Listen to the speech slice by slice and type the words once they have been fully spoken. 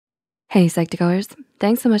Hey Psych.goers,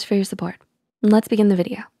 thanks so much for your support. Let's begin the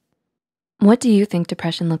video. What do you think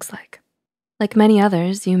depression looks like? Like many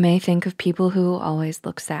others, you may think of people who always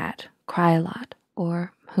look sad, cry a lot,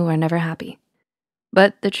 or who are never happy.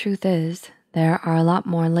 But the truth is, there are a lot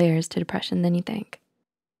more layers to depression than you think.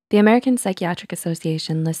 The American Psychiatric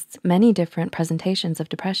Association lists many different presentations of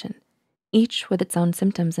depression, each with its own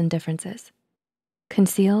symptoms and differences.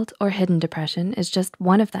 Concealed or hidden depression is just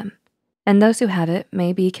one of them, and those who have it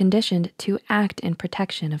may be conditioned to act in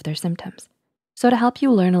protection of their symptoms. So to help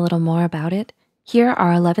you learn a little more about it, here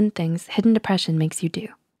are 11 things hidden depression makes you do.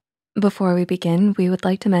 Before we begin, we would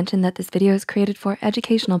like to mention that this video is created for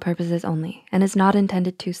educational purposes only and is not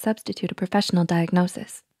intended to substitute a professional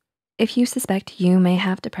diagnosis. If you suspect you may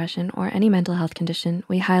have depression or any mental health condition,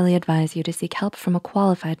 we highly advise you to seek help from a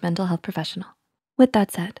qualified mental health professional. With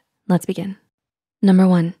that said, let's begin. Number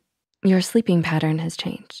 1, your sleeping pattern has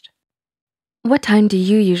changed. What time do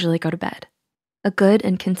you usually go to bed? A good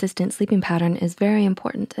and consistent sleeping pattern is very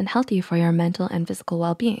important and healthy for your mental and physical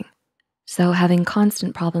well-being. So having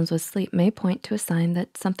constant problems with sleep may point to a sign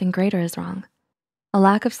that something greater is wrong. A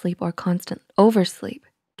lack of sleep or constant oversleep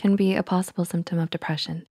can be a possible symptom of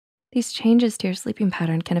depression. These changes to your sleeping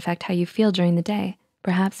pattern can affect how you feel during the day,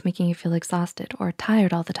 perhaps making you feel exhausted or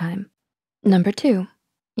tired all the time. Number 2,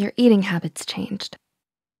 your eating habits changed.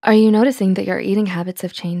 Are you noticing that your eating habits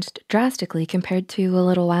have changed drastically compared to a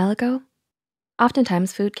little while ago?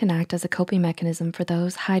 Oftentimes, food can act as a coping mechanism for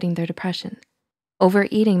those hiding their depression.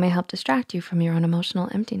 Overeating may help distract you from your own emotional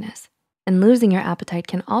emptiness, and losing your appetite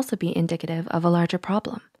can also be indicative of a larger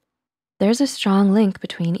problem. There's a strong link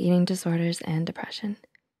between eating disorders and depression.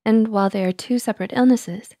 And while they are two separate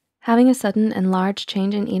illnesses, having a sudden and large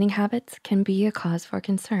change in eating habits can be a cause for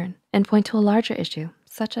concern and point to a larger issue,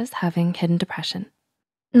 such as having hidden depression.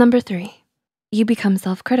 Number 3, you become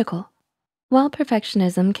self-critical. While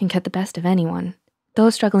perfectionism can get the best of anyone,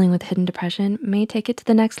 those struggling with hidden depression may take it to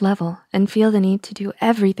the next level and feel the need to do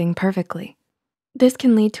everything perfectly. This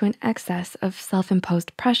can lead to an excess of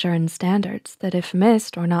self-imposed pressure and standards that, if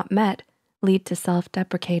missed or not met, lead to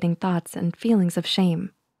self-deprecating thoughts and feelings of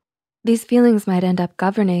shame. These feelings might end up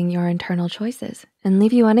governing your internal choices and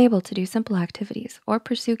leave you unable to do simple activities or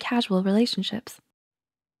pursue casual relationships.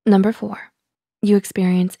 Number 4, you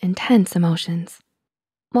experience intense emotions.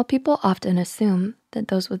 While people often assume that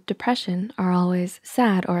those with depression are always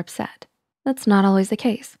sad or upset, that's not always the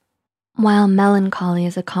case. While melancholy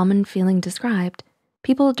is a common feeling described,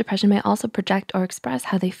 people with depression may also project or express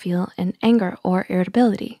how they feel in anger or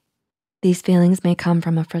irritability. These feelings may come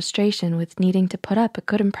from a frustration with needing to put up a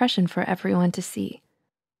good impression for everyone to see,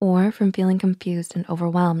 or from feeling confused and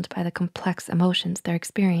overwhelmed by the complex emotions they're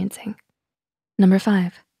experiencing. Number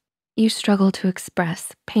 5, you struggle to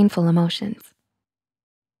express painful emotions.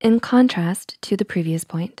 In contrast to the previous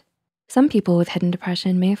point, some people with hidden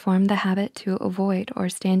depression may form the habit to avoid or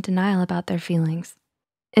stay in denial about their feelings.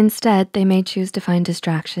 Instead, they may choose to find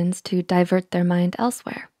distractions to divert their mind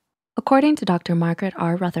elsewhere. According to Dr. Margaret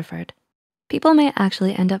R. Rutherford, people may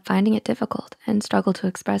actually end up finding it difficult and struggle to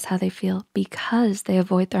express how they feel because they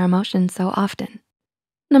avoid their emotions so often.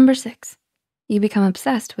 Number 6, you become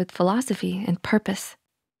obsessed with philosophy and purpose.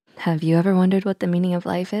 Have you ever wondered what the meaning of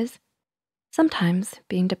life is? Sometimes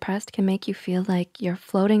being depressed can make you feel like you're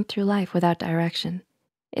floating through life without direction.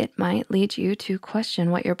 It might lead you to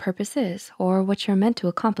question what your purpose is or what you're meant to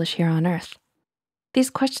accomplish here on earth.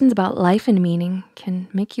 These questions about life and meaning can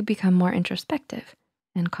make you become more introspective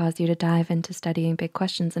and cause you to dive into studying big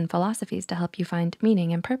questions and philosophies to help you find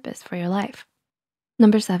meaning and purpose for your life.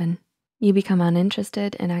 Number 7, you become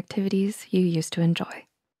uninterested in activities you used to enjoy.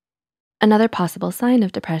 Another possible sign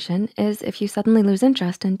of depression is if you suddenly lose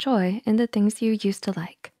interest and joy in the things you used to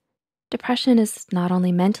like. Depression is not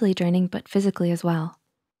only mentally draining, but physically as well.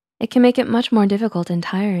 It can make it much more difficult and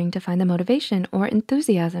tiring to find the motivation or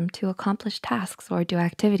enthusiasm to accomplish tasks or do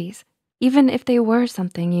activities, even if they were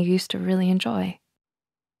something you used to really enjoy.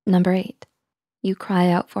 Number 8, you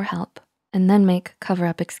cry out for help and then make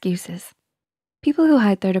cover-up excuses. People who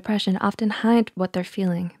hide their depression often hide what they're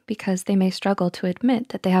feeling because they may struggle to admit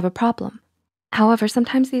that they have a problem. However,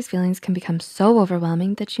 sometimes these feelings can become so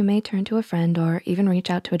overwhelming that you may turn to a friend or even reach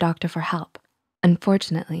out to a doctor for help.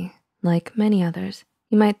 Unfortunately, like many others,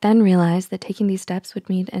 you might then realize that taking these steps would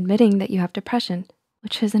mean admitting that you have depression,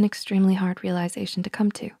 which is an extremely hard realization to come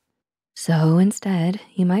to. So instead,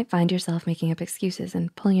 you might find yourself making up excuses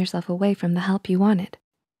and pulling yourself away from the help you wanted.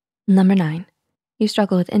 Number 9, you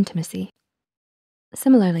struggle with intimacy.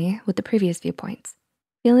 Similarly, with the previous viewpoints,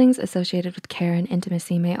 feelings associated with care and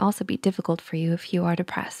intimacy may also be difficult for you if you are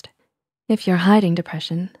depressed. If you're hiding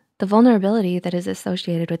depression, The vulnerability that is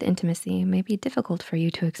associated with intimacy may be difficult for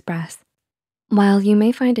you to express. While you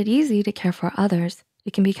may find it easy to care for others,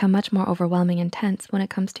 it can become much more overwhelming and tense when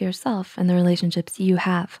it comes to yourself and the relationships you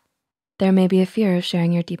have. There may be a fear of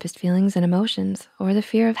sharing your deepest feelings and emotions, or the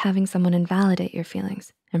fear of having someone invalidate your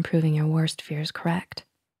feelings and proving your worst fears correct.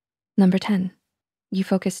 Number 10, you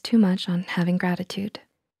focus too much on having gratitude.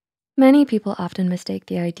 Many people often mistake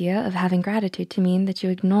the idea of having gratitude to mean that you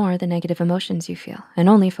ignore the negative emotions you feel and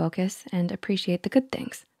only focus and appreciate the good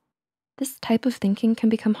things. This type of thinking can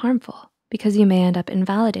become harmful because you may end up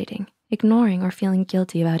invalidating, ignoring, or feeling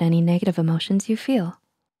guilty about any negative emotions you feel.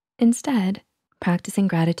 Instead, practicing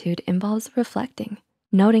gratitude involves reflecting,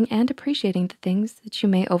 noting, and appreciating the things that you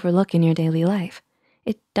may overlook in your daily life.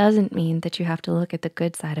 It doesn't mean that you have to look at the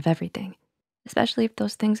good side of everything, especially if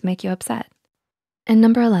those things make you upset. And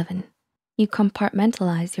number 11, you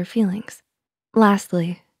compartmentalize your feelings.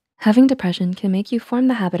 Lastly, having depression can make you form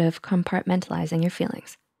the habit of compartmentalizing your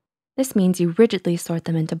feelings. This means you rigidly sort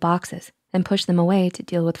them into boxes and push them away to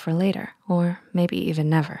deal with for later, or maybe even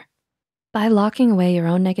never. By locking away your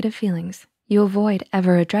own negative feelings, you avoid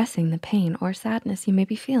ever addressing the pain or sadness you may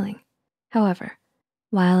be feeling. However,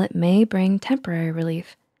 while it may bring temporary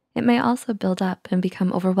relief, it may also build up and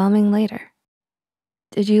become overwhelming later.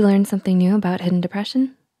 Did you learn something new about hidden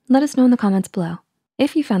depression? Let us know in the comments below.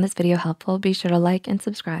 If you found this video helpful, be sure to like and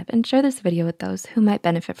subscribe and share this video with those who might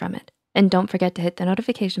benefit from it. And don't forget to hit the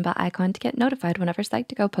notification bell icon to get notified whenever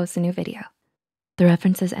Psych.D posts a new video. The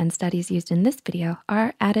references and studies used in this video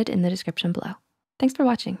are added in the description below. Thanks for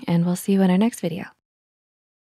watching, and we'll see you in our next video.